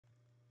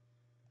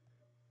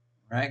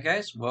Alright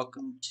guys,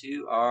 welcome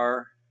to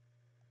our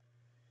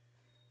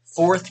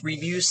fourth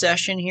review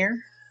session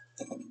here.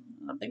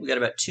 I think we got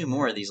about two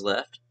more of these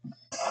left.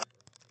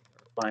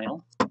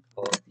 Final,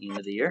 call it the end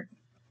of the year.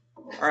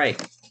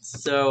 Alright,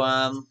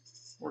 so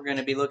we're going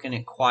to be looking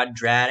at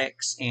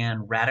quadratics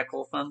and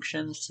radical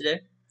functions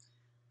today.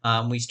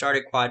 We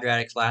started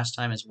quadratics last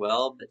time as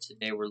well, but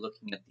today we're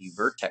looking at the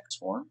vertex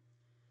form.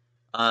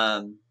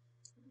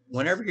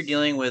 Whenever you're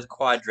dealing with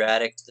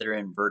quadratics that are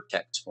in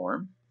vertex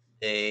form,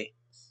 they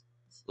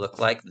look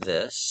like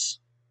this.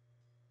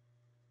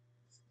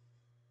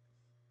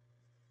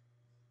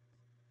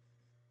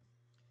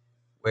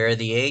 Where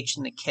the h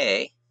and the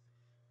k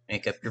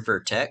make up your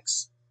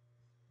vertex.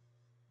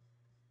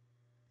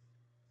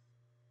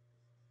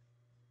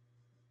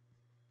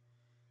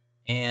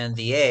 And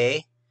the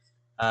A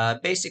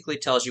basically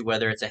tells you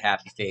whether it's a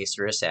happy face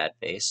or a sad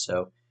face.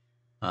 So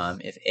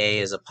if A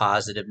is a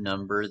positive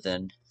number,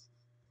 then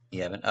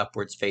you have an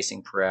upwards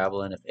facing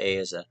parabola, and if A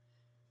is a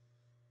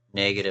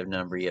negative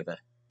number, you have a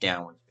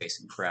downwards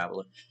facing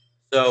parabola.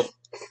 So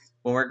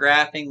when we're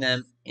graphing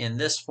them in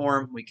this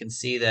form, we can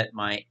see that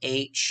my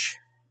H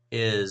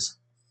is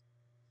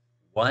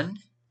 1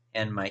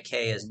 and my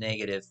K is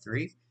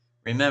 -3.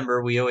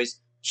 Remember, we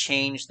always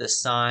change the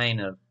sign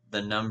of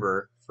the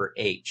number for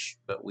H,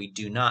 but we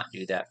do not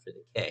do that for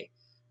the K.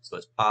 So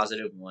it's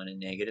 +1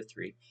 and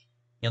 -3.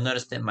 You'll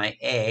notice that my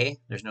A,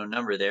 there's no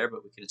number there,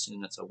 but we can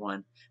assume that's a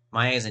 1.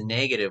 My A is a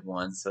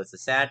 -1, so it's a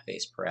sad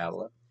face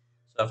parabola.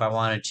 So if I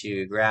wanted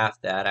to graph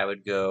that, I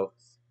would go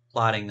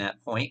plotting that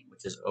point,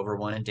 which is over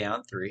 1 and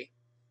down 3.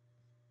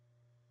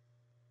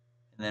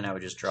 And then I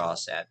would just draw a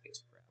sad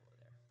face parabola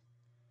there.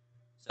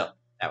 So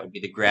that would be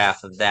the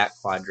graph of that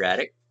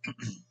quadratic.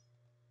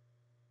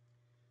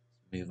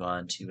 Move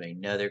on to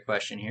another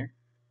question here.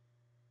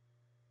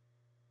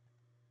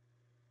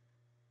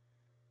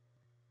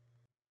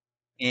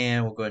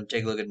 And we'll go ahead and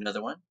take a look at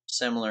another one.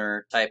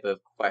 Similar type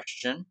of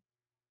question.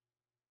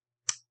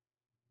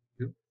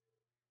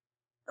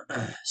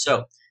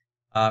 So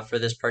for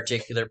this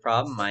particular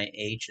problem, my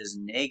h is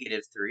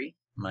 -3.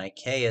 My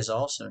k is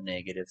also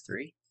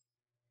 -3.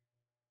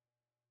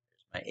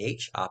 There's my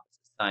h,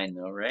 opposite sign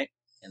though, right?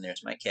 And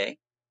there's my k.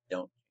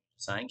 Don't change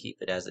the sign,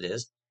 keep it as it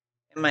is.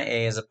 And my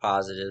a is a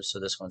positive, so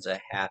this one's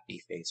a happy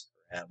face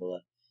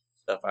parabola.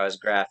 So if I was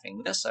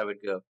graphing this, I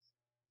would go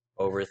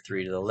over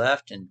 3 to the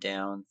left and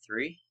down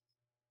 3.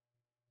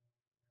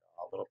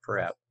 Draw a little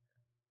parabola.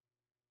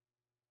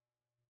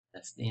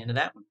 That's the end of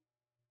that one.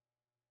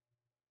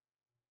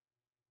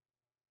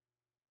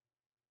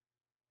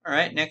 All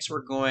right, next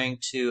we're going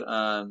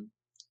to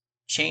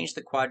change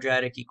the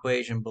quadratic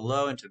equation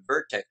below into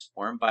vertex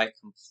form by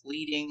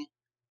completing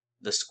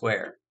the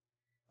square.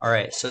 All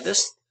right, so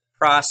this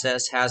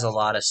process has a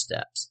lot of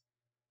steps.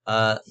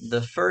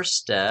 The first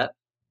step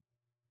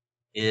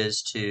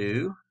is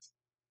to,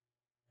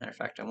 matter of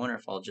fact, I wonder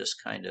if I'll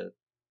just kind of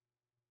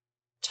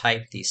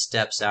type these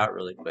steps out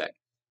really quick.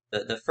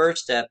 The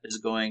first step is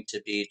going to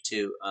be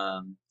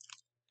to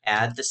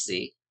add the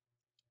c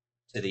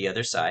to the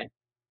other side.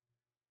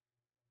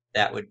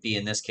 That would be,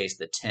 in this case,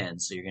 the 10,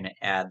 so you're going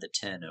to add the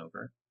 10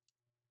 over.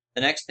 The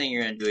next thing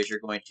you're going to do is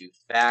you're going to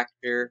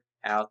factor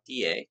out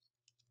the a.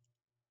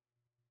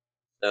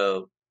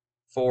 So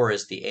 4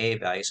 is the a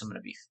value, so I'm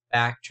going to be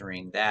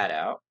factoring that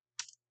out.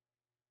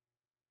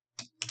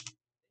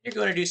 You're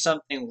going to do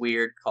something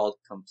weird called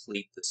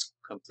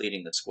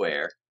completing the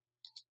square.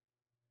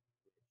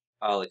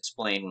 I'll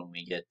explain when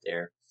we get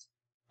there.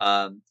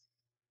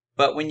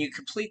 But when you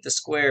complete the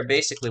square,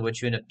 basically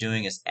what you end up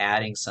doing is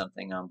adding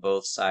something on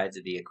both sides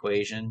of the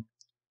equation.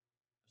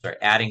 Sorry,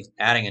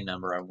 adding a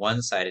number on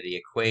one side of the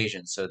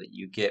equation so that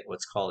you get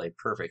what's called a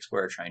perfect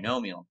square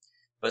trinomial.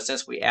 But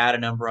since we add a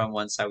number on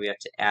one side, we have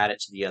to add it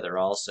to the other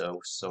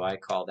also, so I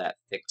call that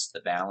fix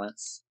the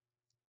balance.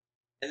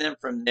 And then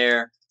from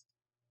there,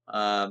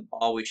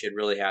 all we should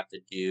really have to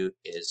do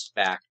is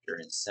factor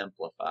and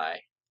simplify.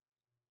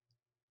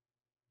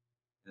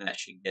 And that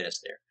should get us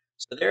there.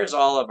 So there's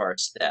all of our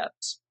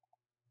steps.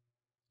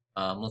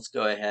 Let's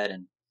go ahead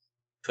and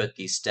put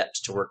these steps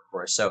to work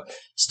for us. So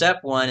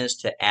step 1 is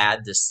to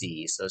add the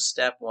c. So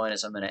step 1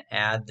 is I'm going to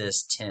add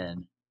this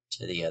 10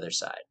 to the other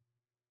side.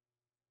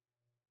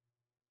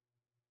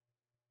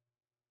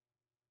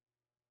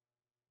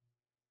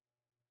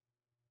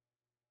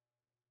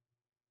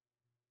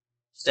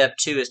 Step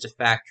 2 is to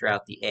factor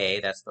out the a,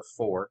 that's the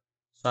 4.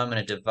 So I'm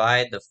going to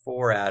divide the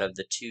 4 out of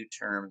the two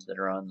terms that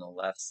are on the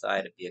left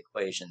side of the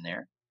equation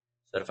there.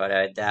 So if I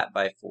divide that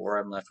by 4,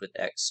 I'm left with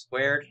x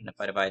squared, and if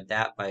I divide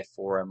that by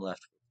 4, I'm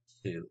left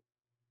with 2.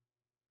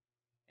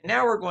 And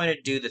now we're going to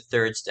do the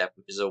third step,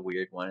 which is a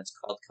weird one. It's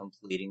called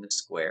completing the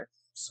square.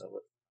 So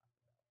let's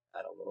talk about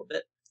that a little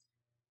bit.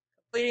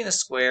 Completing the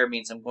square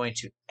means I'm going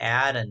to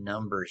add a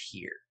number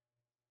here.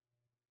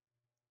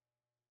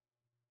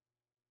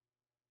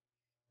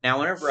 Now,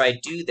 whenever I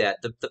do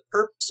that, the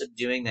purpose of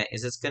doing that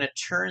is it's going to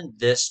turn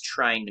this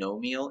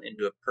trinomial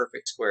into a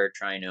perfect square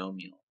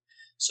trinomial,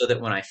 so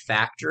that when I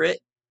factor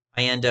it,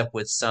 I end up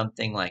with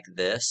something like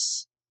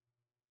this,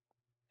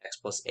 x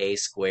plus a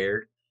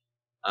squared.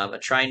 A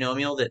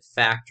trinomial that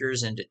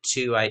factors into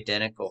two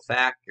identical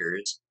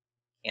factors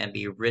can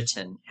be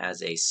written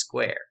as a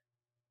square,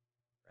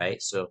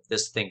 right? So if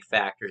this thing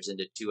factors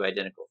into two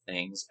identical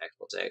things, x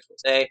plus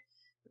a,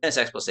 then it's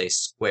x plus a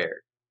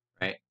squared,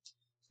 right?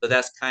 So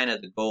that's kind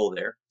of the goal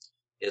there,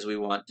 is we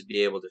want to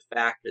be able to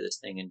factor this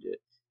thing into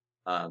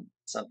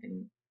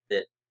something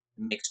that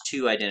makes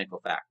two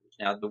identical factors.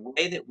 Now, the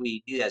way that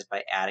we do that is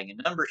by adding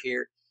a number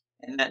here,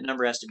 and that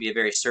number has to be a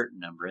very certain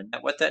number. And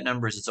what that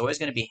number is, it's always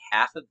going to be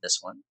half of this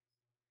one.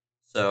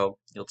 So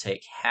you'll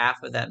take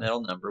half of that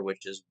middle number,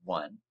 which is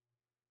 1,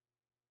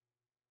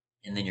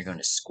 and then you're going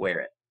to square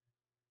it.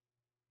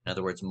 In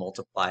other words,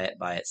 multiply it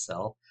by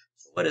itself.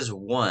 So what is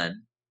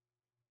 1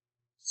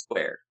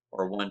 squared,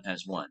 or 1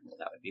 times 1? Well,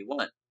 that would be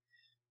 1.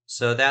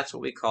 So that's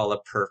what we call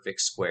a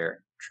perfect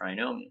square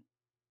trinomial.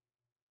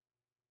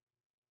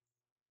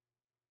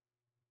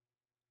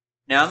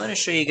 Now I'm going to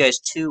show you guys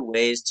two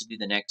ways to do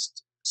the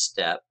next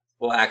step.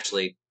 Well,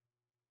 actually,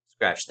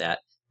 scratch that.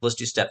 Let's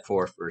do step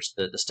 4 first.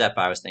 The step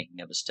I was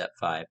thinking of is step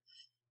 5.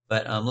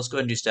 But let's go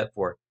ahead and do step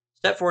 4.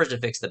 Step 4 is to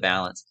fix the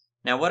balance.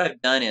 Now what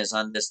I've done is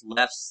on this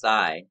left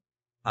side,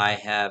 I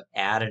have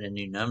added a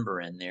new number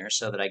in there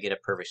so that I get a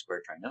perfect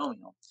square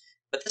trinomial.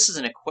 But this is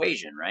an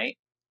equation, right?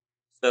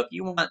 So if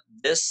you want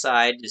this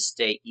side to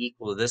stay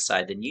equal to this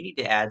side, then you need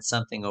to add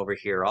something over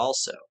here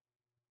also.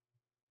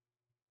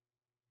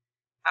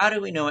 How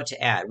do we know what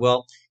to add?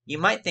 Well, you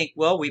might think,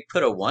 well, we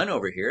put a 1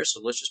 over here, so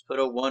let's just put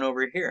a 1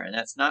 over here. And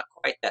that's not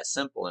quite that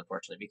simple,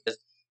 unfortunately, because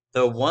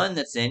the 1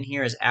 that's in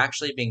here is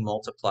actually being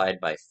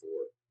multiplied by 4.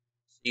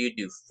 So you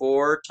do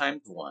 4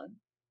 times 1.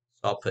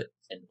 So I'll put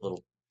a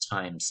little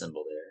time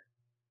symbol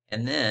there.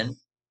 And then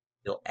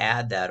you'll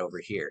add that over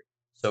here.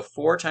 So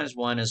 4 times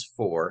 1 is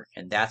 4,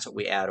 and that's what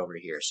we add over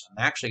here. So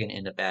I'm actually going to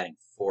end up adding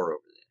 4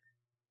 over there.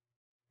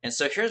 And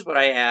so here's what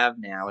I have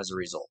now as a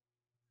result.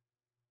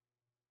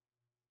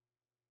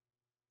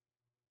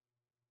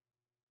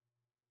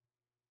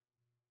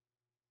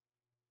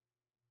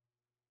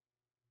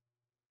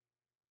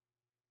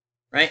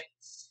 Right?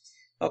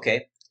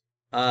 Okay.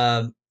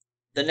 The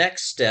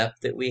next step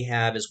that we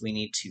have is we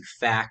need to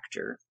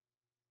factor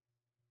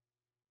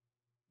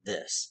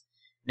this.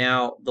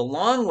 Now, the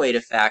long way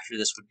to factor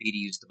this would be to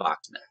use the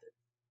box method.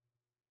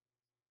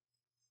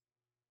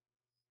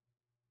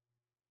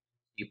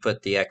 You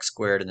put the x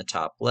squared in the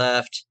top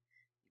left,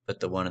 you put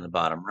the 1 in the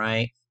bottom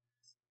right,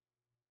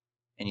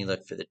 and you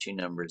look for the two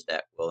numbers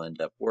that will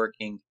end up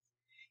working.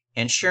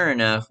 And sure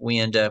enough, we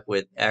end up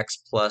with x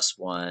plus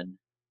 1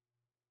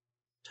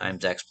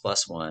 times x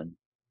plus 1,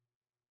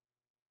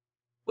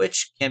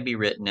 which can be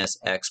written as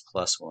x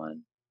plus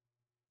 1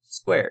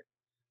 squared.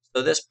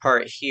 So this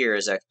part here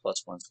is x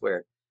plus 1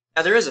 squared.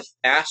 Now there is a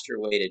faster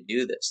way to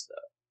do this,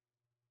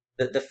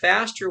 though. The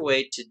faster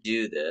way to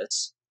do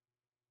this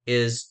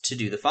is to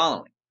do the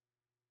following.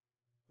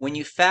 When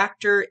you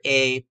factor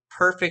a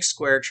perfect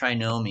square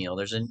trinomial,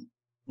 there's a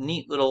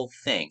neat little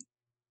thing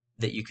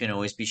that you can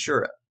always be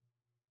sure of.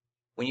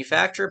 When you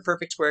factor a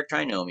perfect square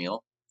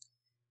trinomial,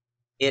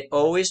 it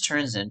always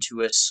turns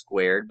into a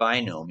squared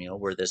binomial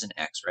where there's an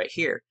x right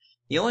here.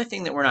 The only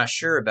thing that we're not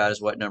sure about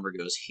is what number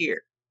goes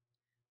here.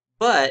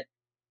 But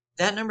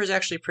that number is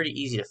actually pretty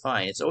easy to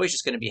find. It's always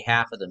just going to be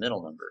half of the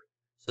middle number.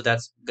 So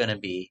that's going to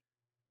be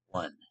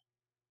 1,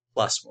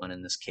 plus 1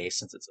 in this case,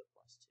 since it's a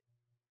plus 2.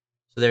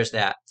 So there's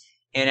that.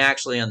 And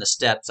actually on the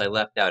steps, I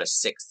left out a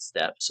 6th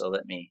step. So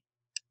let me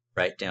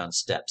write down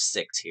step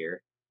 6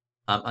 here.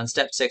 On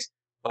step 6,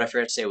 what I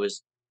forgot to say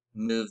was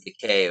move the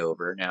k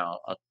over. Now,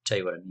 I'll tell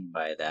you what I mean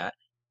by that.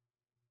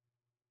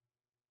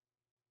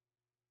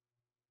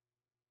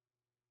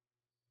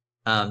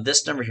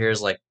 This number here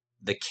is like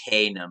the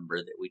k number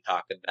that we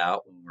talk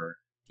about when we're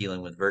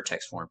dealing with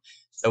vertex form.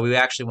 So we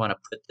actually want to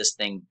put this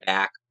thing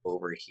back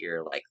over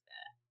here like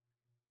that.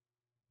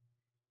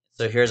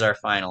 So here's our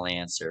final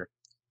answer.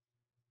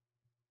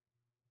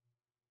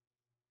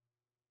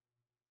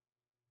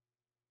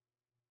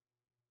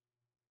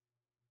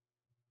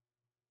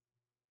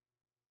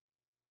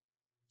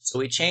 So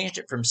we changed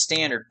it from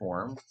standard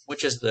form,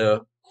 which is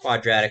the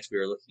quadratics we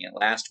were looking at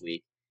last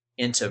week,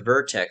 into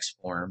vertex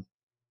form,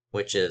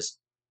 which is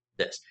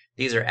this.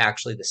 These are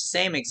actually the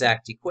same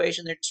exact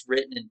equation. They're just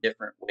written in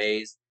different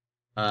ways.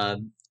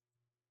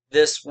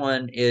 This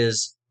one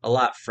is a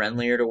lot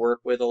friendlier to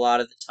work with a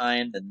lot of the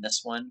time than this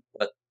one,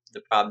 but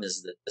the problem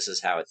is that this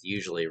is how it's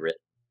usually written.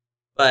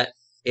 But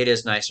it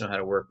is nice to know how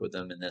to work with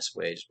them in this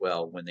way as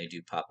well when they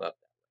do pop up.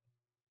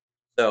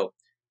 So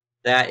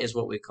that is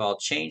what we call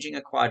changing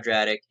a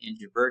quadratic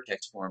into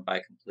vertex form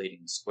by completing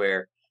the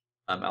square.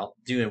 I'll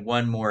do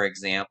one more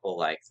example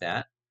like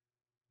that.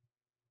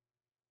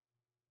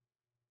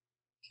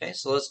 Okay,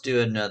 so let's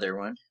do another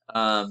one.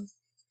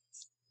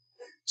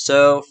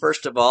 So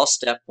first of all,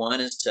 step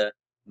 1 is to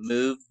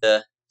move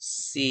the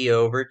c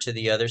over to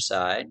the other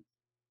side.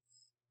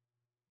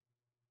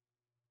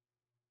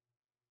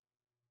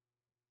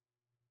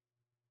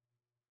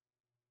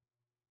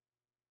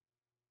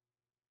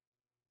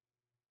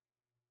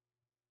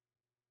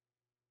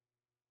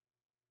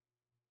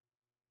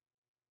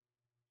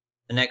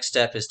 The next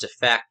step is to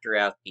factor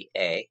out the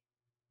a.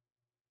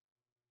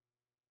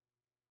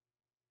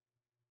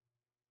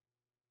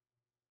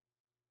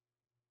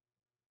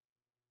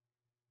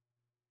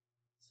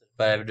 So if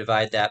I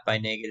divide that by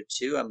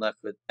 -2, I'm left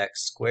with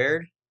x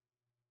squared.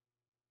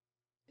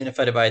 And if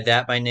I divide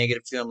that by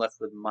 -2, I'm left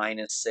with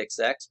minus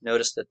 6x.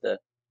 Notice that the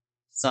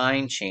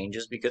sign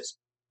changes because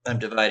I'm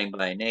dividing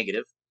by a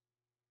negative.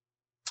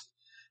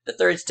 The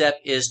third step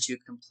is to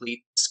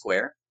complete the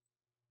square.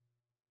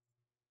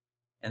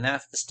 And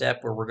that's the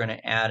step where we're going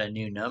to add a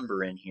new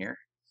number in here.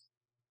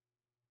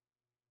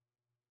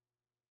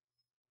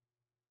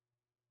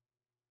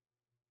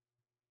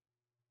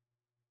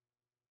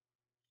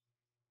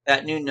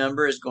 That new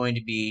number is going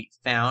to be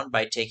found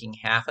by taking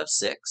half of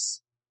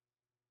 6,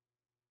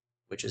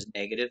 which is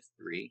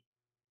 -3,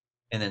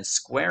 and then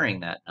squaring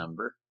that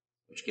number,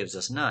 which gives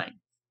us 9.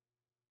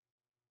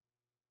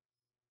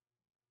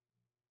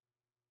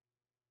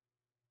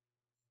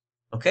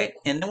 Okay,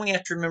 and then we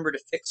have to remember to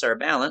fix our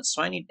balance,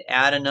 so I need to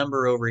add a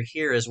number over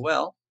here as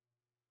well.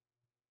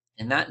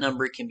 And that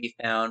number can be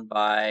found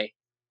by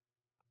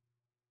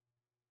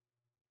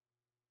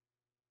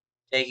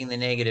taking the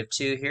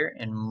 -2 here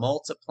and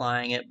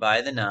multiplying it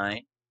by the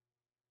 9,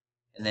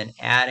 and then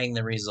adding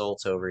the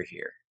result over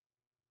here.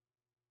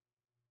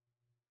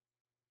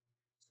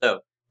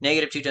 So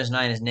 -2 times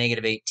 9 is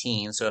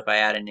 -18, so if I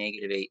add a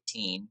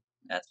 -18,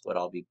 that's what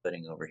I'll be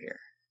putting over here.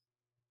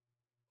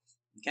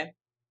 Okay?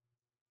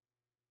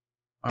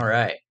 All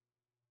right.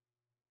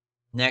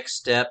 Next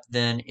step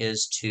then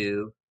is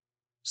to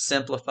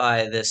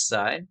simplify this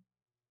side.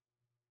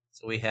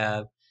 So we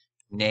have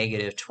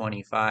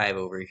 -25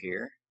 over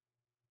here.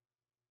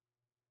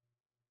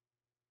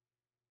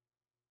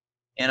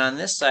 And on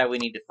this side, we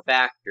need to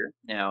factor.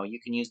 Now,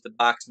 you can use the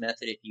box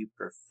method if you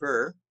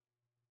prefer,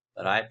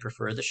 but I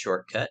prefer the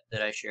shortcut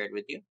that I shared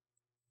with you,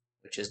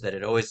 which is that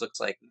it always looks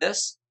like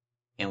this,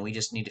 and we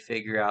just need to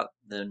figure out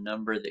the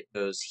number that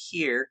goes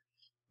here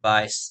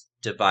by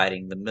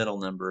dividing the middle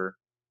number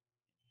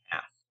in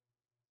half.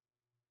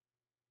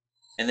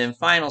 And then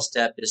final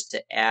step is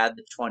to add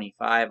the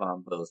 25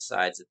 on both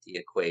sides of the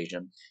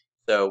equation.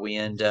 So we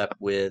end up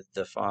with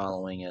the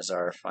following as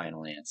our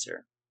final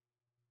answer.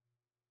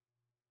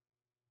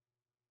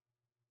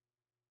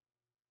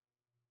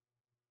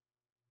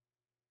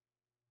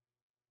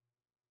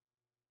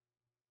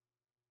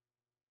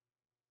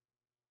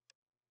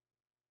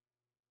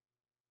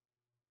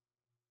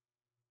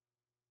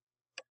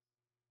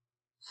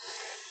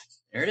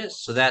 There it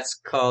is. So that's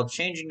called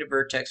changing to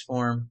vertex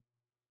form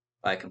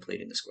by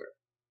completing the square.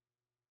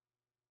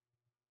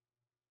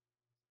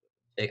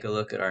 Take a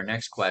look at our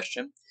next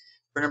question.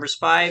 For numbers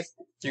 5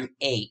 through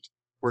 8,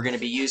 we're going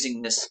to be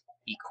using this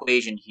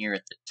equation here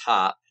at the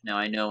top. Now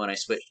I know when I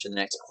switch to the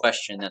next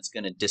question, that's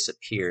going to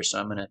disappear.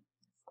 So I'm going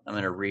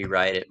to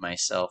rewrite it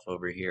myself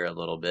over here a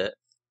little bit,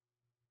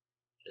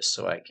 just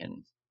so I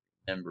can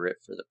remember it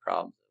for the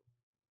problem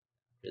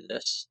after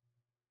this.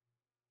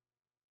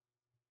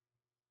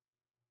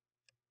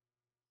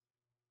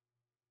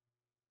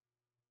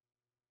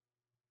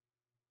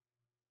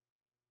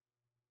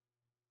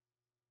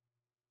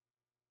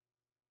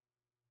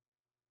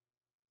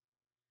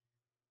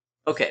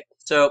 Okay,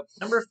 so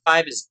number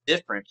 5 is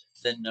different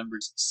than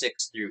numbers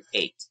 6 through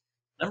 8.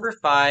 Number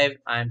 5,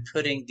 I'm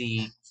putting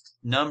the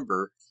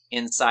number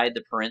inside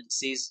the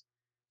parentheses.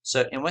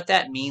 So, and what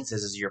that means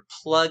is you're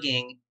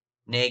plugging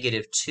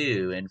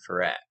 -2 in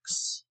for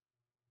x.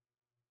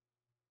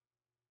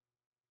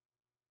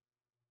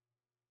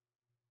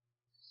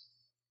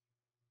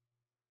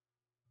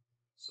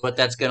 So what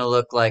that's going to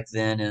look like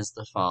then is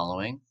the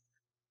following.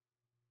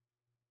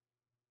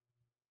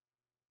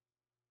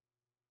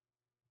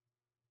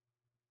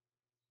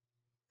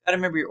 Got to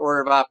remember your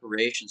order of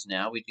operations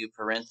now. We do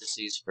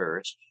parentheses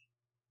first.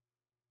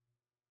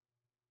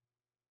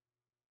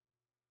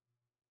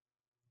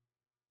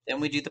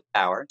 Then we do the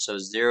power. So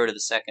 0 to the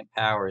second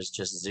power is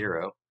just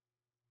 0.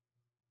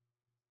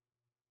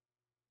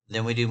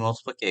 Then we do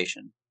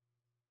multiplication.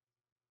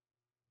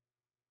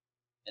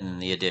 And then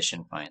the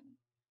addition finally.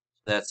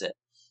 So that's it.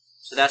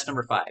 So that's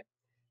number 5.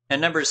 Now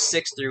numbers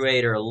 6 through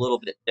 8 are a little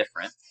bit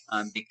different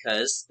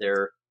because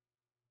they're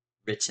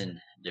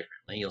written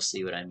differently. You'll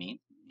see what I mean.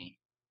 Let me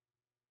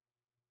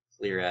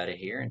clear out of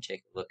here and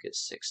take a look at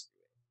 6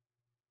 through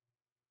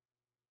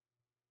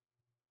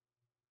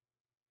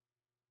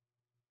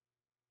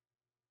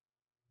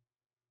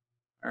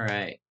 8. All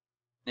right.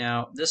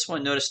 Now this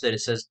one, notice that it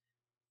says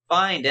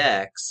find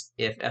x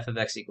if f of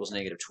x equals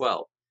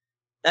 -12.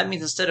 That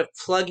means instead of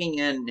plugging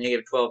in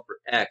 -12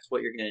 for x,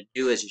 what you're going to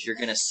do is you're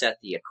going to set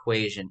the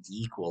equation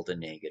equal to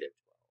 -12.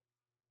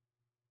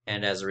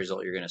 And as a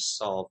result, you're going to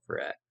solve for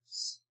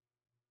x.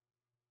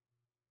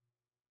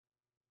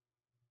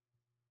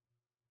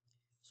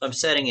 So I'm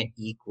setting it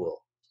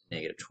equal to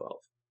 -12.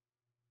 All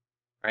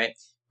right.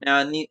 Now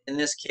in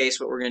this case,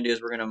 what we're going to do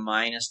is we're going to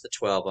minus the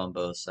 12 on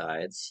both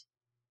sides.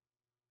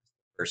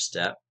 First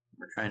step,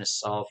 we're trying to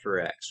solve for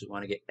x. We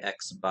want to get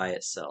x by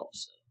itself.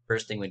 So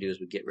first thing we do is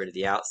we get rid of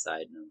the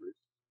outside numbers.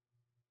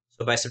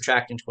 So by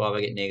subtracting 12,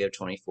 I get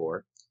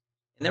 -24.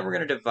 And then we're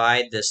going to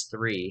divide this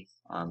 3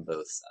 on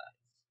both sides.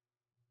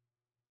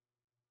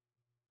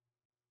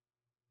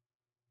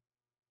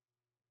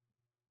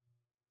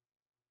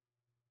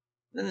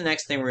 Then the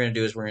next thing we're going to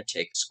do is we're going to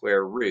take a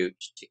square root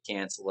to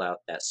cancel out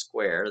that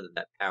square,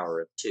 that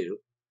power of 2.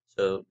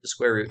 So the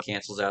square root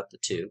cancels out the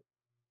 2.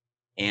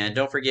 And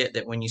don't forget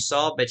that when you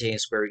solve by taking a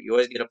square root, you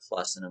always get a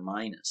plus and a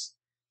minus.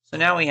 So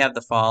now we have the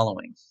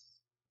following.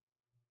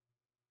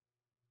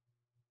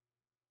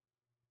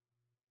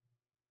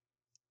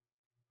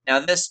 Now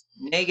this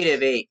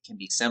negative 8 can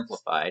be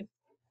simplified.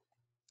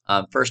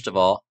 First of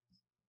all,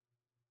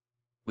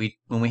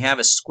 when we have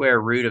a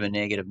square root of a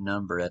negative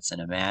number, that's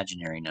an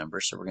imaginary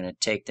number, so we're going to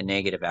take the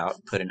negative out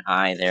and put an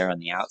I there on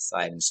the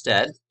outside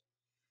instead.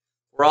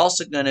 We're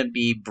also going to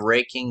be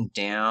breaking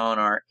down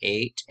our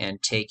 8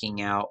 and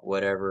taking out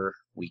whatever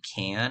we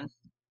can.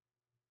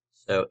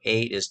 So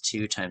 8 is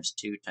 2 times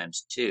 2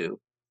 times 2,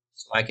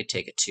 so I could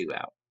take a 2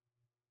 out,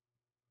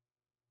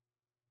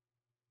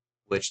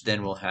 which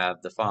then will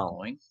have the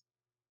following.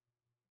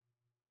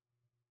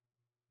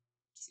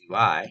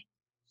 2i.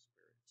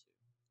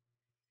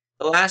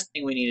 The last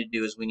thing we need to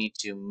do is we need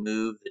to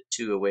move the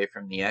 2 away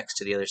from the x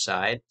to the other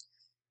side.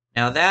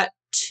 Now that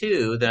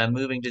 2 that I'm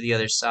moving to the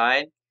other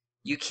side,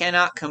 you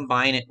cannot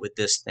combine it with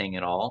this thing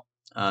at all.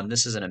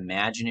 This is an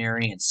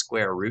imaginary and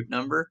square root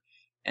number,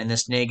 and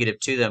this negative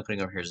 2 that I'm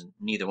putting over here is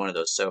neither one of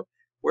those. So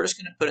we're just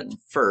going to put it in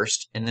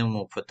first, and then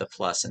we'll put the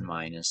plus and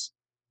minus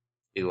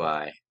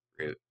 2i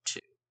root 2.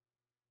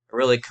 A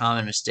really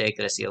common mistake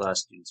that I see a lot of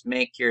students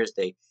make here is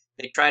they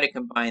try to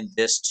combine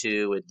this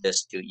 2 with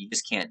this 2. You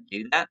just can't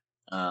do that.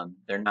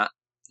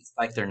 It's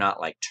like they're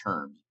not like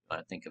terms. You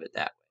want to think of it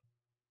that way.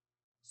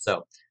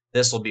 So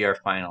this will be our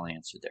final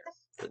answer there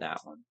for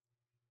that one.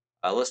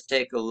 Let's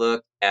take a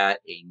look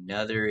at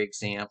another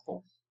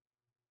example.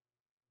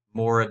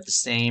 More of the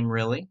same,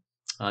 really.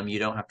 You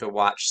don't have to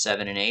watch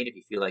 7 and 8 if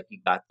you feel like you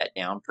got that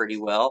down pretty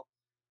well.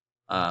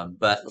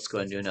 But let's go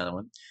ahead and do another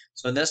one.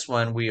 So in this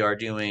one, we are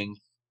doing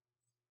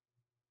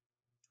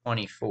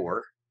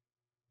 24.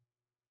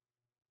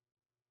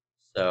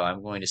 So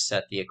I'm going to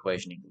set the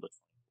equation equal to 24.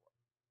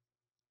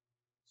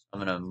 So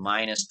I'm going to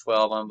minus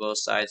 12 on both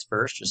sides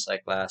first, just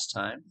like last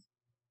time.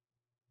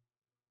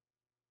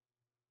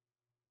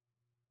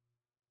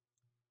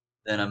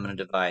 Then I'm going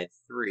to divide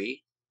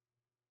 3.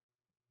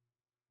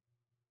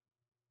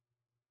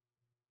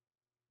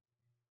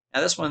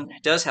 Now this one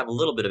does have a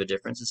little bit of a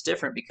difference. It's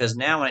different because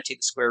now when I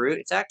take the square root,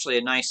 it's actually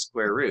a nice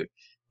square root.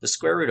 The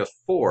square root of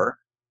 4,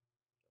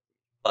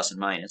 plus and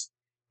minus,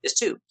 is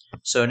 2.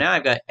 So now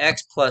I've got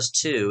x plus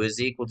 2 is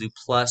equal to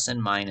plus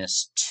and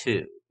minus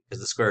 2, because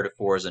the square root of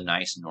 4 is a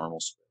nice normal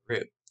square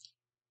root.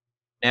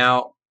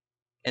 Now,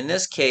 in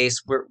this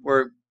case, we're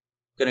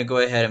going to go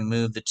ahead and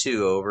move the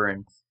 2 over,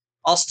 and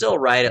I'll still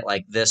write it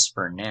like this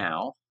for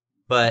now,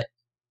 but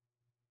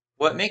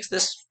what makes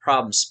this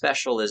problem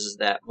special is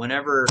that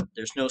whenever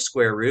there's no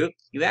square root,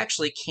 you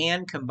actually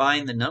can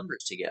combine the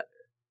numbers together.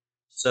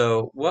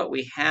 So what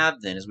we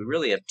have then is we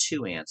really have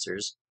 2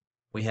 answers.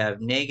 We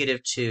have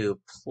negative 2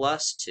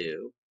 plus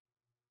 2,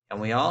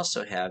 and we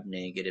also have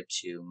negative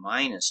 2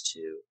 minus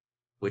 2,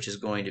 which is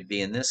going to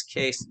be, in this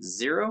case,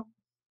 0,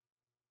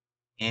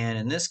 and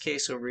in this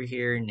case over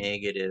here,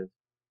 negative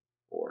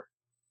 4.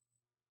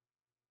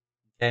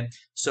 Okay,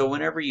 so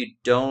whenever you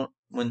don't,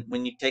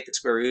 when you take the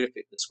square root,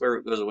 if the square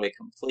root goes away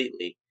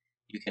completely,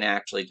 you can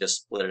actually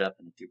just split it up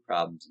into 2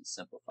 problems and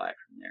simplify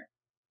from there.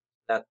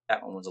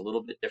 That one was a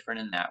little bit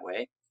different in that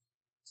way.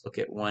 Let's look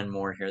at one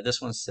more here.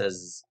 This one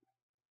says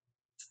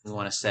we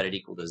want to set it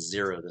equal to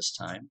 0 this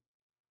time.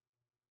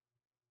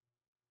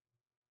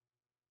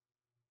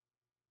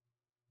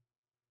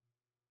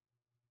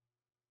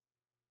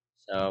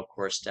 So, of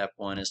course, step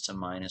 1 is to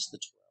minus the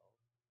 12.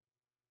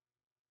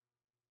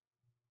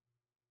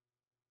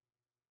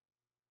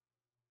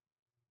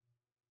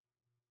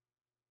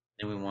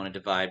 Then we want to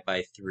divide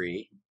by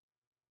 3.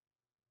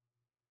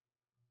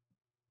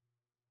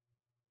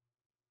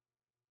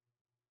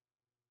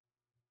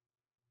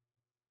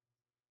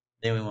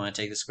 Then we want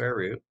to take the square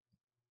root.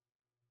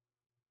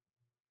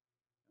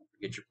 Don't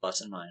forget your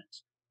plus and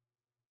minus.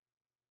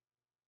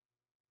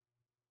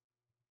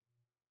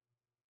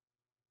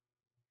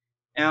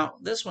 Now,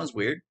 this one's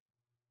weird.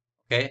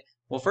 Okay,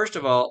 well, first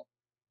of all,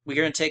 we're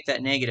going to take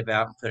that negative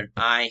out and put an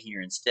I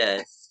here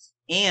instead.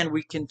 And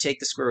we can take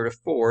the square root of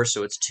 4,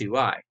 so it's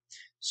 2i.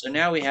 So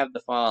now we have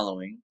the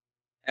following.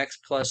 X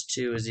plus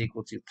 2 is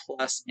equal to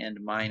plus and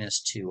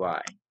minus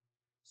 2i.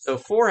 So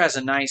 4 has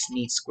a nice,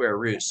 neat square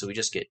root, so we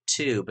just get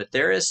 2, but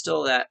there is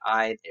still that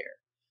I there.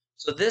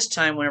 So this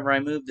time, whenever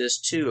I move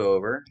this 2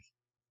 over,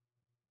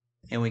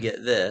 and we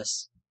get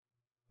this,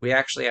 we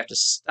actually have to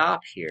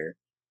stop here,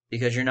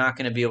 because you're not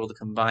going to be able to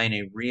combine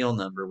a real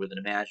number with an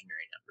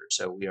imaginary number.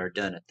 So we are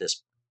done at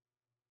this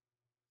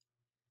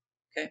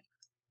point. Okay.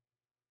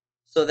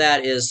 So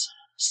that is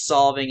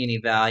solving and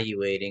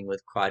evaluating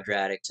with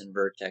quadratics in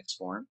vertex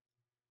form.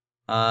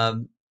 Now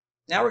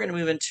we're going to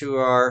move into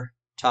our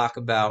talk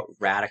about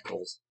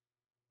radicals.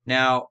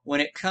 Now,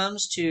 when it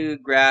comes to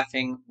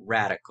graphing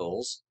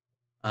radicals,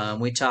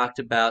 We talked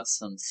about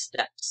some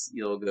steps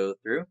you'll go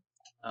through.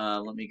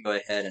 Let me go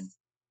ahead and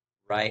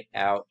write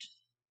out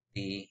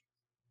the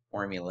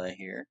formula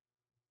here.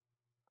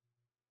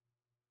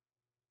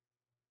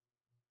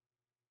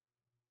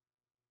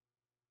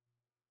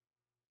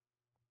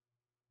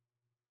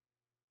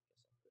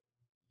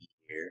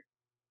 Here,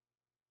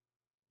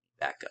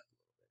 back up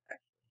a little bit.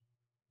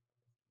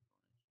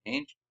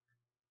 Change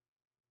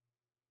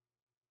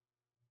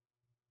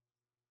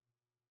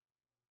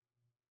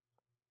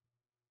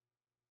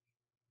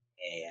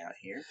A out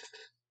here.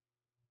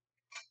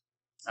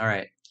 All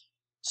right.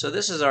 So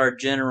this is our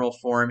general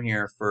form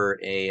here for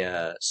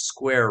a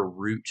square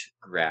root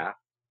graph.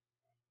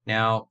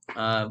 Now,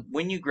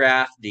 when you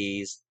graph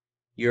these,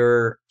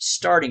 your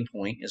starting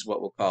point is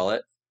what we'll call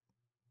it.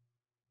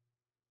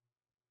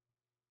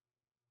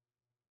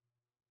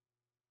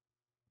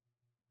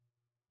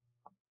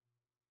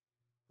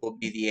 Will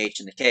be the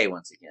h and the k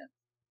once again,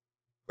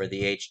 where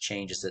the h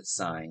changes its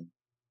sign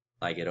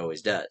like it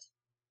always does.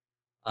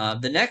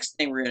 The next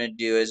thing we're going to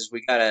do is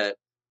we got to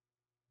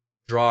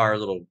draw our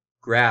little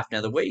graph.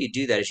 Now, the way you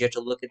do that is you have to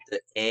look at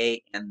the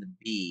A and the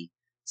B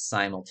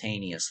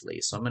simultaneously.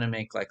 So I'm going to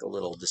make like a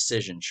little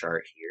decision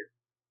chart here.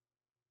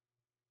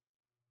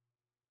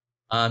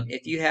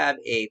 If you have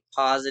a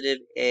positive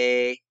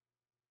A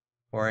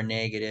or a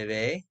negative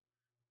A,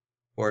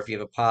 or if you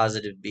have a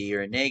positive B or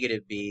a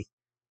negative B,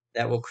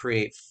 that will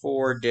create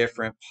 4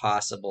 different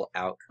possible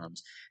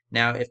outcomes.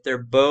 Now, if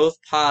they're both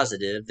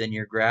positive, then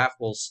your graph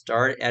will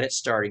start at its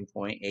starting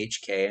point,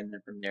 HK, and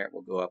then from there it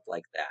will go up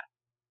like that.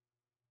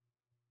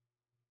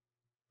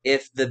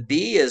 If the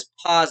B is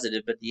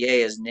positive but the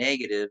A is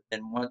negative,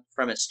 then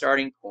from its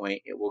starting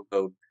point, it will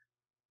go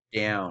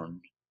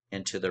down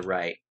and to the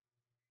right.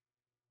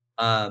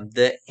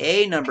 The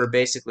A number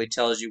basically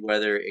tells you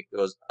whether it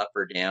goes up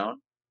or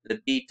down. The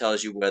B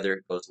tells you whether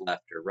it goes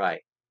left or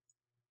right.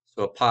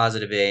 So a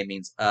positive A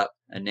means up,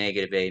 a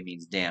negative A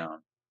means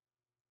down.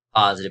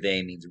 Positive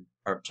B means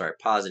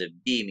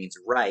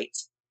right,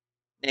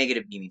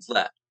 negative B means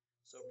left.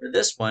 So for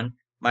this one,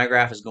 my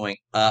graph is going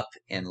up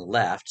and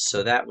left,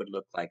 so that would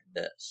look like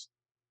this.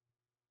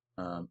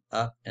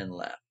 Up and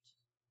left.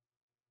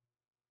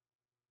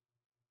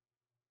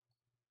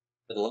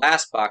 For the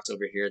last box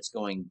over here, it's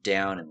going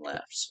down and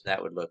left, so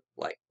that would look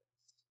like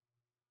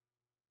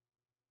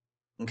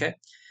this. Okay,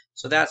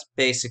 so that's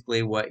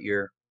basically what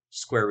your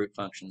square root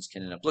functions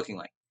can end up looking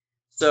like.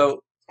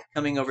 So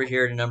coming over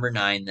here to number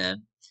 9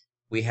 then,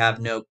 we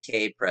have no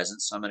k present,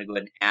 so I'm going to go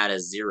ahead and add a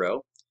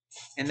 0.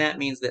 And that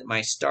means that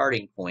my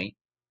starting point,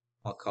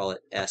 I'll call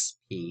it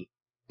SP,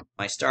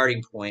 my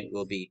starting point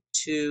will be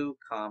 2,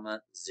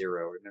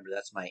 0. Remember,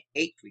 that's my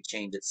h. We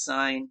changed its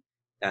sign.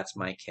 That's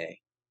my k.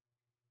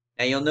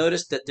 Now you'll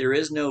notice that there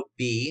is no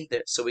b,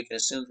 so we can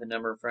assume the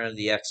number in front of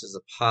the x is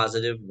a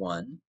positive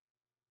 1,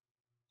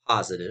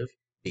 positive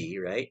b,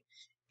 right?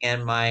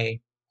 And my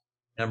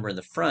number in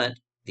the front,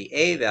 the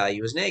a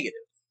value, is negative.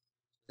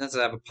 Since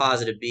I have a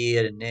positive b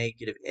and a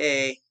negative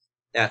a,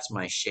 that's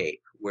my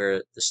shape,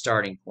 where the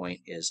starting point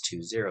is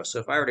 2, 0. So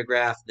if I were to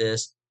graph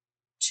this,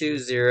 2,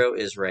 0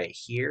 is right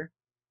here.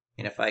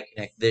 And if I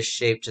connect this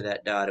shape to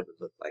that dot, it would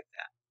look like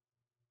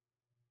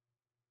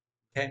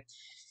that. Okay.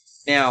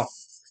 Now,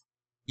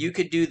 you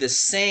could do the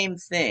same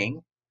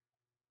thing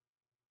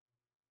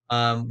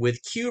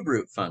with cube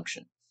root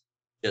functions,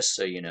 just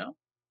so you know.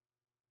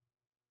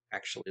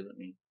 Actually, let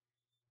me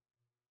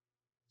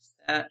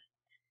that.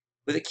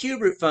 With a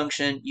cube root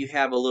function, you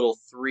have a little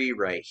 3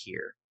 right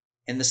here.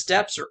 And the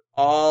steps are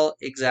all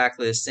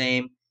exactly the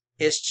same.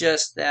 It's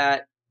just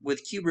that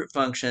with cube root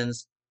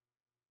functions,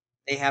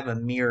 they have a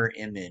mirror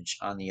image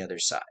on the other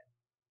side.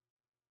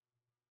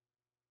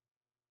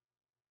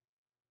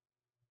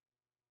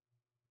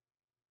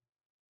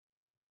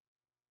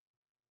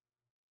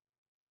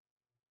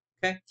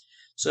 Okay,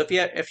 so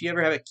if you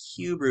ever have a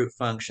cube root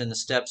function, the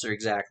steps are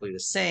exactly the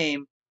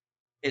same.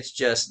 It's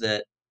just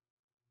that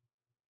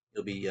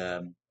you'll be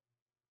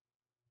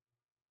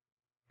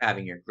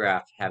having your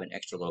graph have an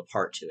extra little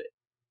part to it.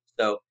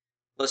 So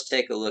let's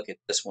take a look at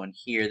this one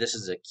here. This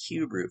is a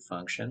cube root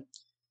function.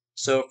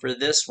 So for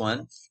this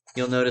one,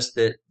 you'll notice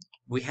that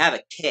we have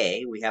a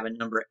k, we have a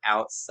number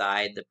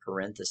outside the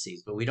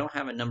parentheses, but we don't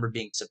have a number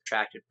being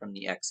subtracted from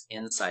the x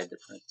inside the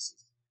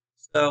parentheses.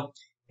 So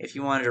if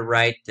you wanted to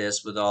write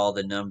this with all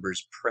the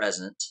numbers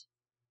present,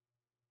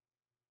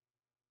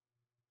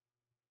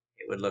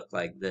 it would look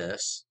like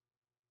this.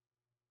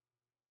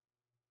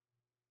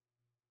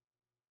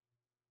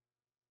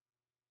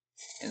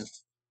 And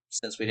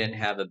since we didn't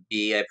have a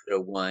b, I put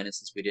a 1, and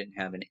since we didn't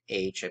have an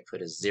h, I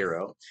put a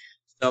 0.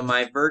 So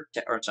my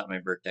vertex, or it's not my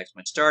vertex,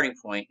 my starting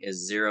point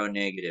is 0,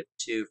 negative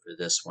 2 for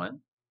this one.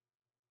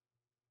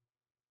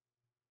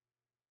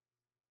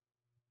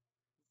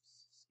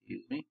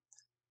 Excuse me.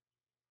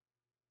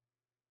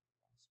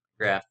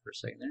 Graph for a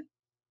second there.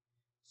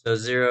 So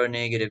 0,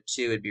 negative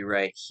 2 would be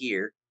right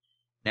here.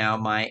 Now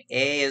my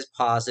A is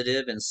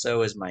positive and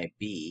so is my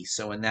B.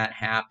 So when that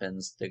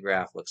happens, the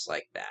graph looks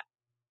like that.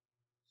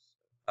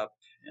 Up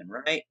and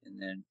right, and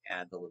then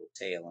add the little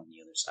tail on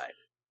the other side.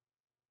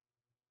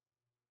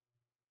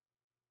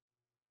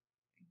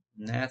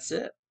 And that's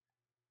it.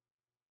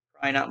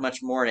 Probably not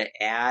much more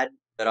to add,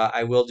 but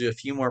I will do a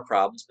few more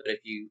problems. But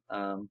if you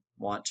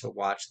want to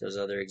watch those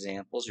other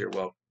examples, you're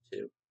welcome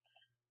to.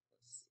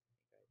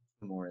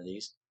 More of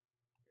these.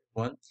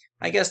 One,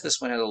 I guess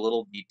this one has a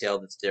little detail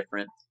that's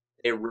different.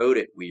 They wrote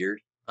it weird.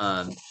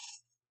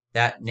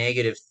 That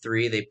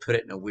 -3, they put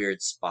it in a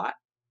weird spot,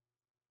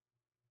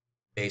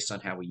 based on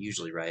how we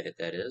usually write it,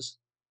 that is.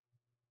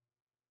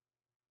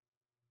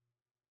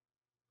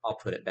 I'll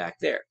put it back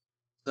there.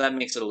 So that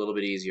makes it a little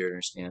bit easier to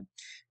understand.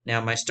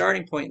 Now my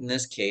starting point in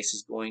this case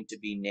is going to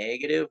be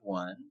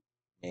 -1,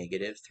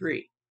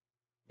 -3.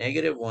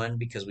 -1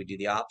 because we do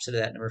the opposite of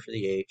that number for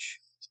the h.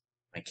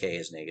 My k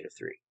is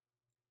 -3.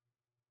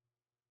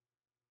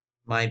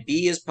 My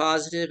b is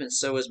positive and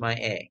so is my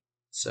a.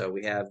 So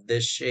we have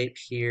this shape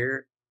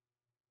here.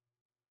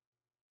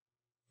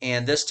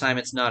 And this time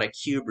it's not a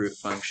cube root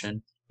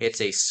function,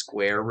 it's a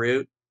square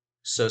root.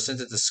 So since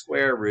it's a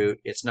square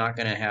root, it's not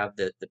going to have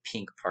the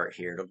pink part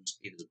here. It'll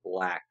just be this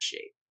black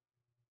shape.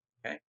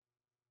 Okay.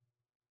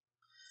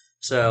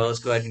 So let's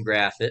go ahead and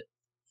graph it.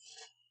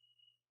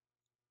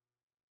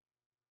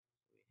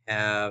 We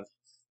have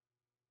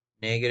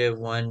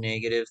 -1,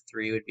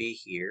 -3 would be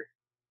here.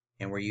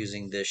 And we're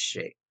using this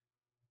shape.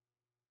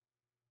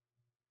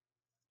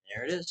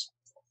 There it is.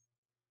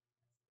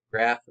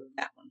 Graph of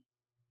that one.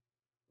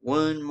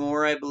 One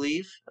more, I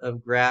believe,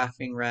 of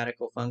graphing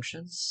radical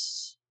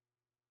functions.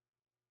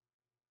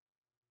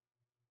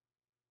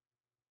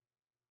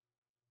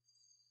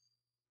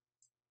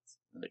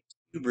 The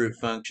cube root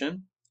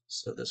function.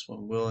 So this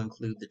one will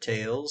include the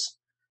tails.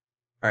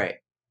 All right.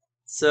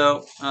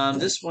 So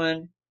this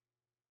one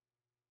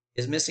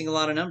is missing a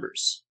lot of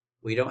numbers.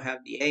 We don't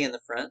have the a in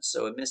the front,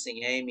 so a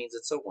missing a means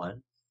it's a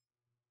 1.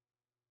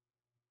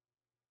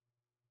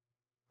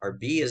 Our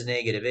b is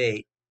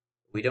 -8.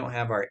 We don't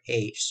have our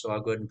h, so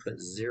I'll go ahead and put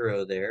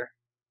 0 there.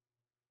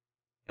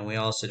 And we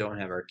also don't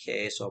have our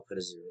k, so I'll put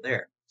a 0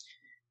 there.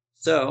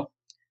 So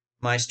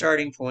my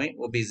starting point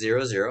will be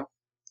 0, 0.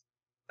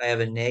 I have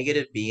a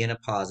 -b and a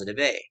positive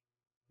a.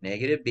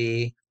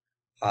 -b,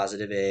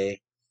 positive a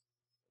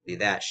will be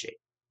that shape.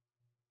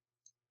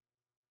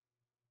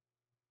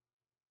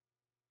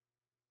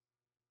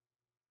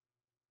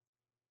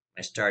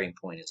 My starting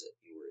point is a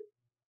cube root.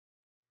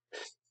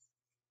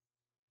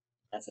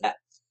 That's that.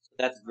 So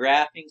that's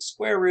graphing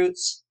square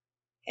roots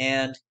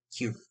and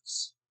cube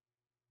roots.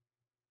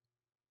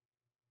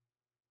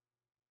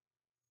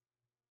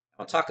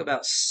 I'll talk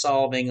about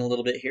solving a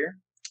little bit here.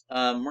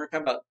 We're going to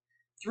talk about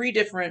 3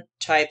 different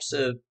types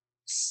of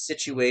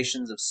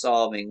situations of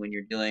solving when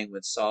you're dealing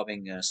with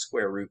solving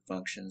square root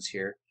functions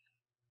here.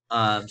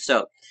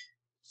 So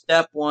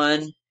step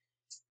 1,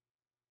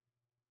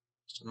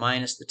 just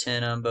minus the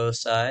 10 on both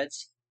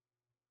sides.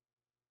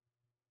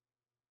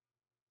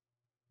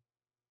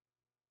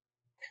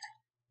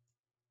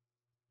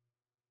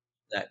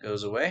 That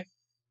goes away.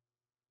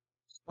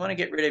 You want to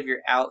get rid of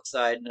your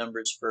outside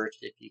numbers first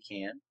if you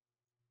can.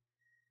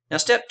 Now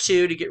step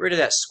 2, to get rid of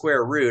that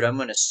square root, I'm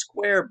going to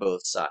square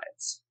both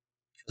sides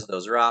because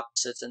those are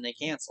opposites and they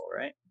cancel,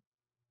 right?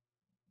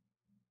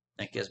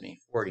 That gives me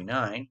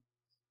 49.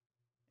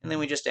 And then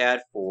we just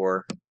add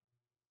 4 and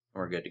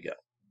we're good to go.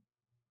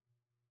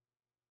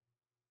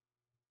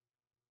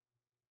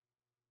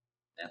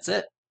 That's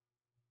it.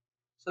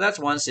 So that's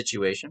one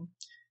situation.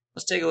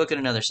 Let's take a look at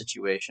another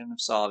situation of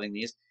solving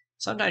these.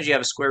 Sometimes you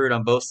have a square root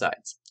on both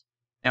sides.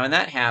 Now when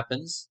that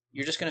happens,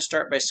 you're just going to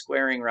start by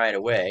squaring right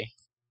away.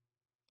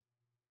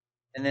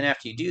 And then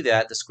after you do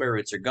that, the square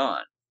roots are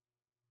gone.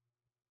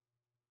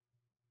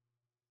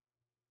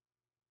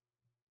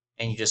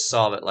 And you just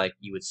solve it like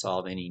you would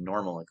solve any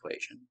normal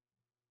equation.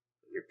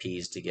 Put your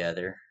p's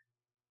together.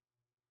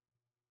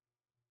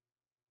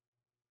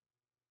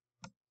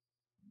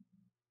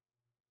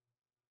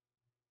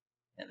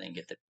 And then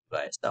get the p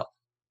by itself.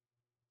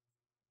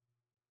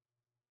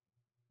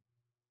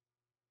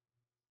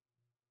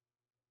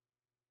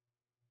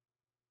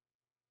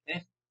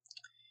 Okay.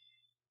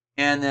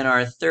 And then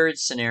our third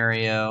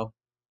scenario,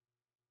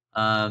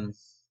 you'll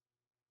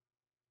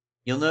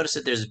notice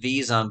that there's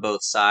v's on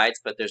both sides,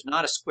 but there's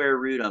not a square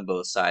root on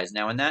both sides.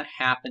 Now when that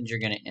happens, you're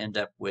going to end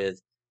up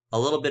with a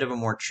little bit of a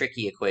more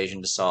tricky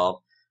equation to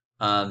solve.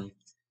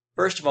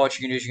 First of all, what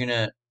you're going to do is you're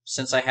going to,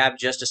 since I have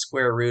just a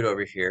square root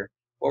over here,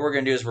 what we're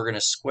going to do is we're going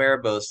to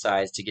square both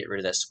sides to get rid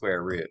of that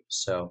square root.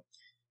 So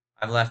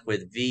I'm left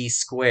with v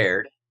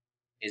squared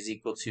is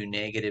equal to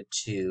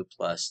 -2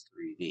 plus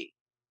 3v.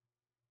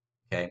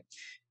 Okay.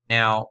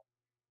 Now,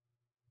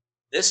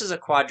 this is a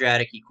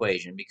quadratic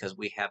equation because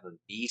we have a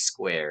v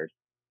squared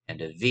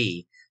and a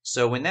v.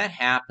 So when that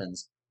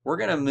happens, we're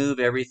going to move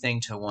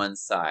everything to one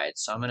side.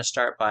 So I'm going to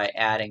start by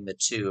adding the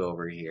 2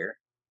 over here.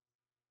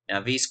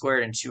 Now v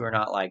squared and 2 are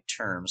not like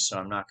terms, so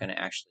I'm not going to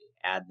actually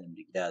add them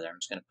together. I'm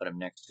just going to put them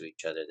next to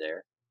each other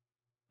there.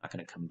 I'm not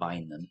going to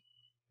combine them.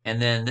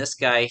 And then this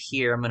guy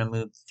here, I'm going to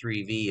move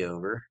 3v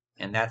over.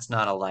 And that's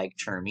not a like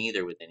term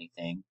either with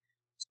anything.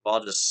 So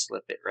I'll just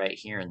slip it right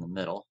here in the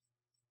middle.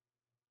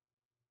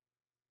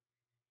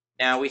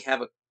 Now we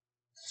have a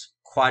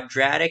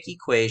quadratic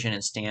equation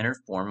in standard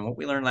form, and what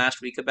we learned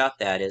last week about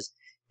that is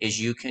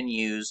you can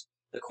use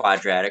the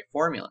quadratic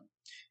formula.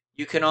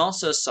 You can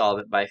also solve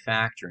it by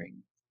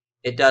factoring.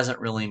 It doesn't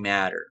really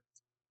matter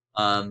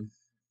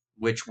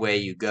which way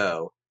you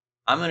go.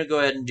 I'm going to go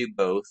ahead and do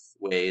both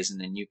ways,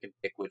 and then you can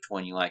pick which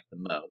one you like the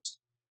most.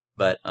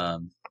 But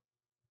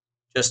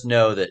just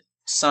know that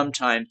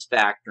sometimes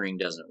factoring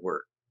doesn't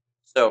work.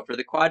 So for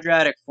the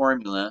quadratic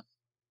formula,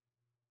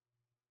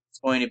 it's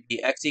going to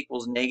be x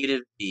equals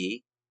negative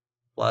b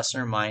plus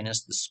or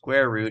minus the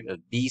square root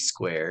of b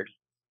squared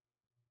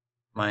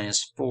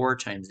minus 4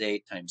 times a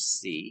times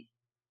c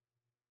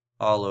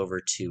all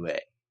over 2a.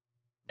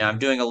 Now I'm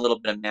doing a little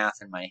bit of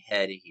math in my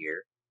head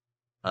here.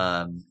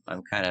 I'm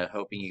kind of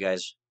hoping you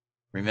guys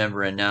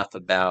remember enough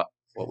about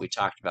what we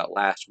talked about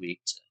last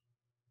week to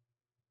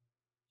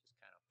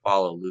kind of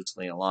follow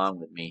loosely along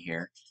with me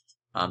here.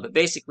 But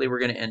basically we're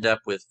going to end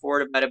up with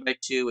 4 divided by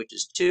 2, which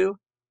is 2,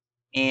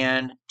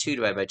 and 2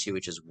 divided by 2,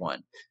 which is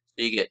 1.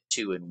 So you get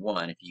 2 and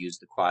 1 if you use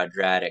the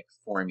quadratic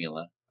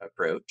formula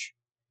approach.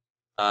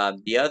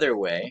 The other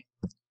way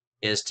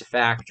is to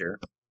factor.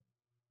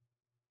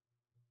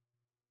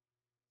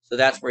 So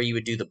that's where you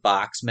would do the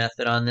box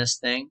method on this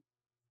thing.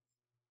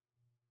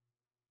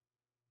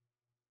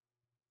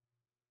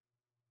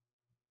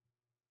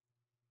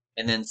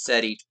 And then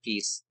set each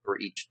piece for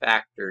each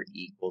factor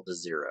equal to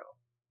 0.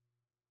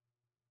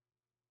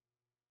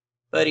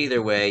 But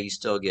either way, you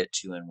still get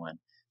 2 and 1.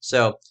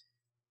 So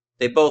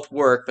they both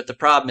work, but the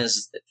problem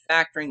is that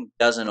factoring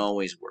doesn't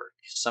always work.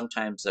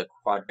 Sometimes the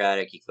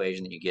quadratic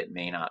equation that you get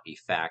may not be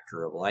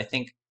factorable. I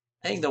think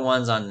the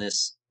ones on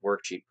this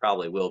worksheet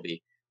probably will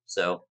be,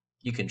 so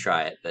you can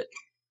try it, but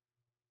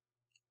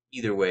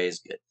either way is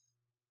good.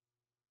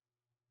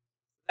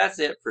 That's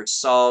it for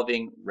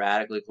solving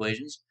radical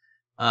equations.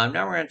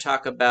 Now we're going to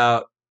talk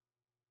about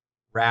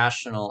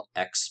rational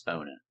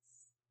exponents.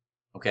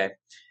 Okay,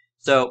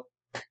 so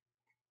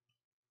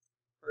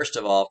first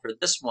of all, for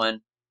this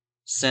one,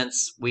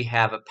 since we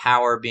have a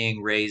power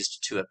being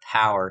raised to a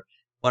power,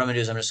 what I'm going to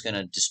do is I'm just going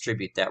to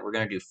distribute that. We're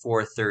going to do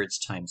 4/3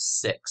 times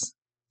 6.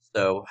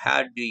 So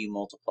how do you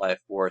multiply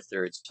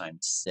 4/3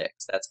 times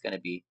 6? That's going to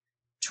be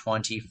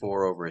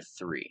 24 over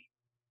 3.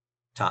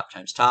 Top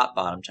times top,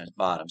 bottom times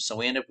bottom. So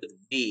we end up with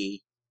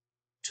b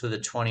to the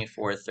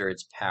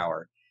 24/3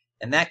 power.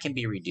 And that can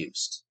be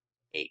reduced,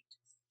 8.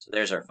 So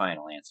there's our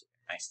final answer.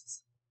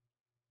 Nice.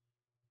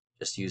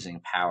 Just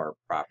using power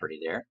property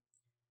there.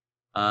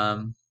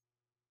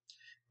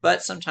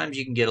 But sometimes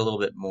you can get a little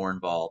bit more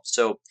involved.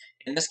 So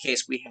in this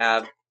case, we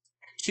have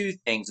two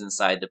things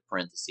inside the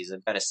parentheses.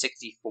 I've got a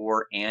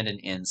 64 and an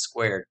n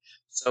squared.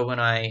 So when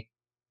I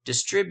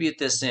distribute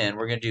this in,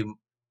 we're going to do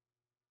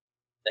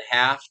the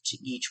half to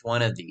each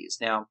one of these.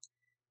 Now,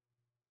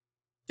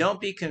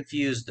 don't be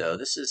confused though.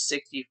 This is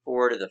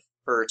 64 to the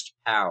first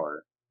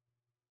power.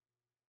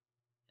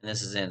 And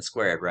this is n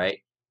squared, right?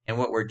 And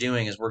what we're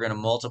doing is we're going to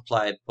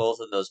multiply both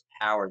of those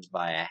powers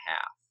by a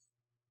half.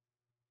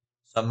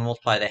 So I'm going to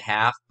multiply the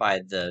half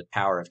by the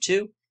power of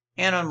 2,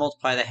 and I'm going to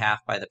multiply the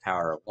half by the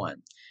power of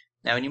 1.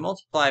 Now when you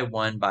multiply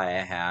 1 by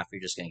a half, you're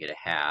just going to get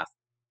a half.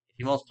 If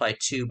you multiply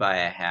 2 by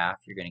a half,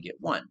 you're going to get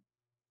 1.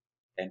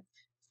 Okay?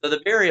 So the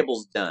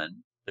variable's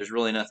done. There's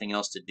really nothing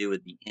else to do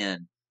with the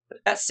n. But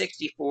that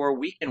 64,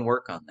 we can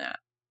work on that.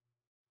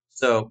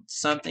 So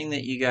something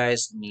that you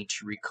guys need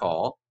to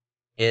recall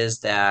is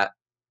that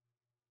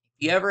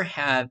if you ever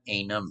have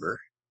a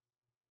number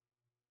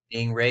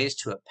being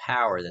raised to a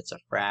power that's a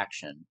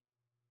fraction,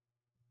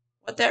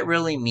 what that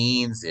really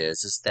means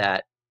is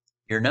that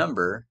your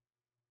number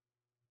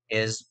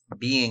is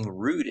being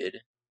rooted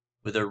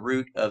with a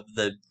root of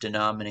the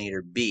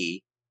denominator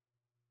b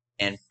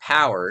and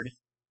powered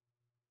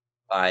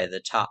by the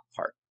top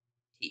part,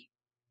 t.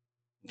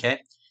 Okay?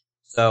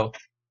 So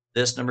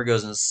this number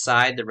goes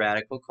inside the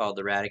radical called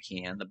the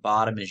radicand. The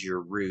bottom is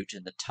your root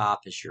and the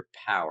top is your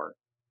power.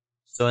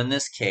 So in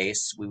this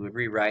case, we would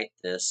rewrite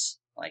this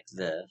like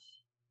this.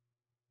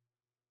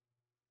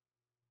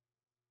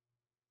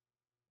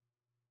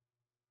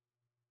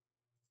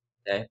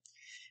 Okay?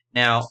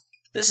 Now,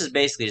 this is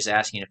basically just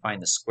asking you to find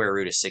the square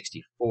root of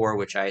 64,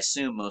 which I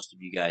assume most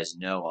of you guys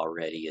know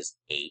already is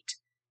 8,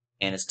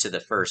 and it's to the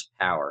first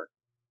power.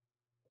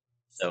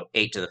 So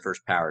 8 to the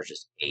first power is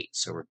just 8.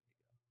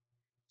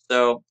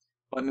 So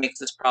what makes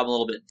this problem a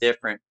little bit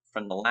different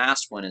from the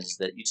last one is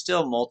that you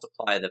still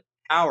multiply the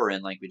power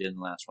in like we did in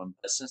the last one,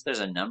 but since there's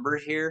a number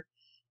here,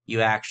 you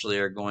actually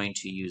are going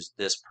to use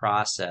this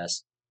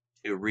process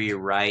to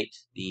rewrite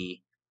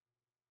the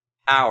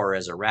power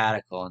as a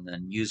radical and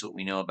then use what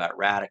we know about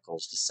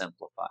radicals to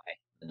simplify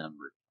the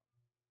number.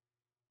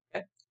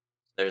 Okay,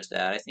 there's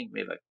that. I think we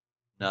have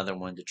another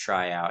one to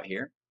try out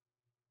here.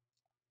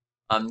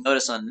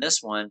 Notice on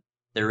this one,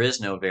 there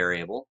is no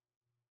variable,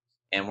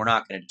 and we're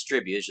not going to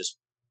distribute. It's just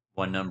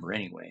one number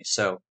anyway.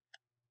 So,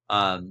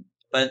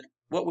 but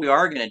what we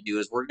are going to do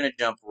is we're going to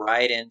jump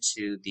right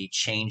into the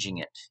changing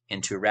it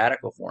into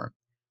radical form.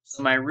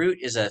 So my root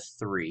is a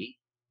 3.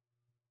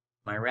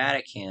 My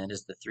radicand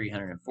is the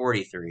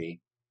 343.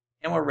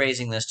 And we're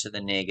raising this to the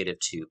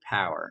 -2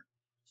 power.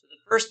 So the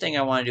First thing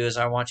I want to do is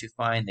I want to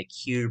find the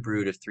cube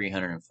root of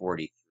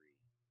 343.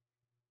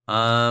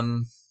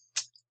 So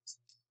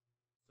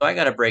I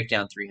got to break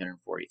down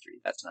 343.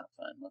 That's not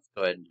fun. Let's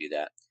go ahead and do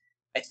that.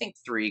 I think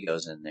 3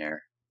 goes in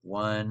there.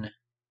 1.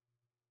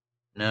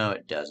 No,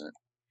 it doesn't.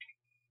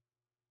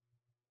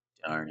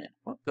 Darn it.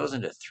 What goes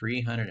into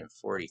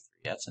 343?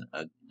 That's an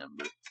ugly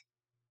number.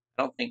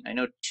 I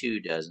know 2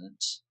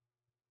 doesn't.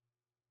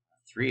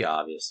 3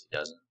 obviously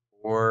doesn't.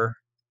 4.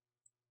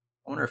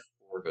 I wonder if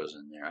 4 goes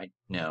in there.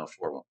 No,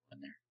 4 won't go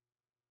in there.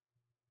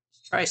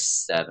 Let's try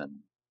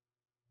 7.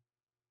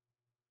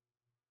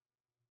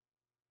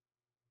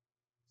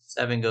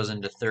 7 goes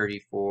into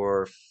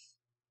 34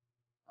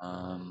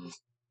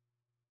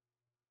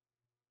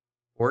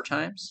 4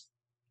 times.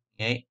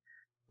 8,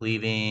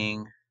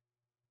 leaving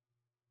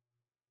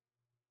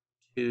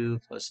 2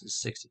 plus is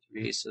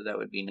 63, so that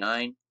would be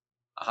 9.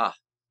 Aha,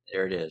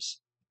 there it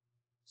is.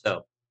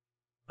 So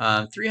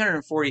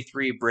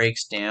 343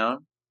 breaks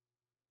down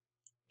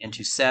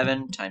into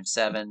 7 times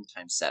 7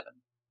 times 7.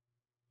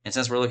 And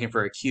since we're looking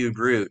for a cubed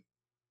root,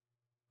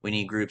 we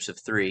need groups of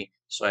 3.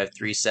 So I have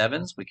 3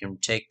 7s. We can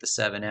take the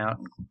 7 out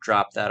and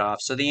drop that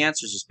off. So the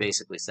answer is just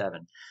basically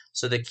 7.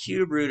 So the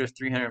cube root of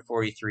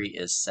 343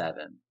 is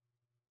 7.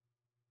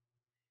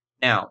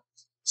 Now,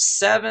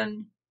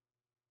 7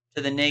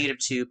 to the negative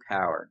 2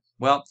 power.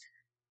 Well,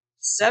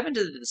 7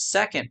 to the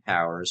second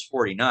power is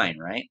 49,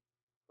 right?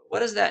 But what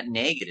does that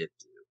negative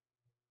do?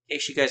 In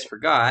case you guys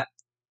forgot,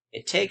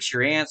 it takes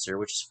your answer,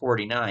 which is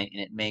 49,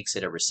 and it makes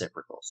it a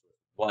reciprocal. So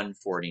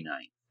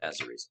 149 as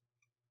a result.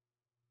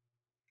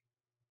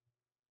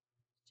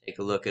 Take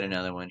a look at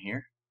another one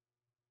here.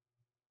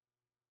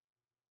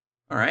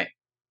 All right.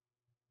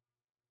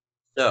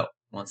 So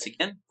once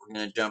again, we're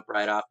going to jump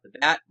right off the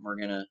bat. We're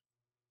going to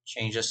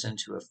change this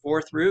into a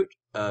fourth root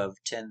of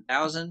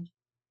 10,000.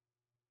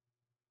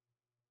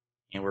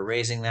 And we're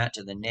raising that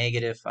to the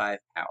negative 5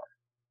 power.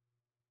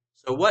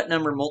 So what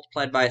number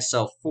multiplied by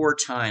itself 4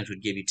 times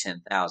would give you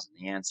 10,000?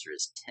 The answer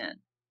is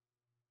 10.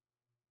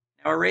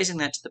 Now we're raising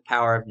that to the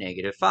power of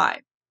negative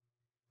 5.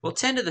 Well,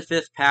 10 to the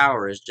 5th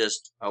power is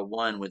just a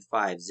 1 with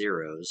 5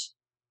 zeros.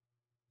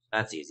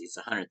 That's easy. It's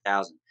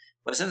 100,000.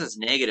 But since it's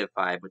negative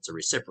 5, it's a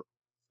reciprocal.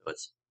 So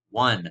it's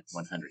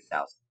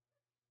 1/100,000.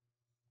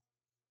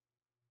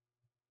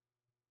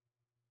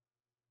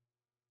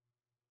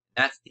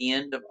 That's the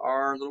end of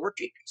our little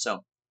worksheet.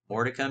 So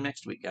more to come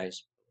next week,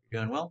 guys. Hope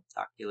you're doing well.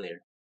 Talk to you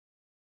later.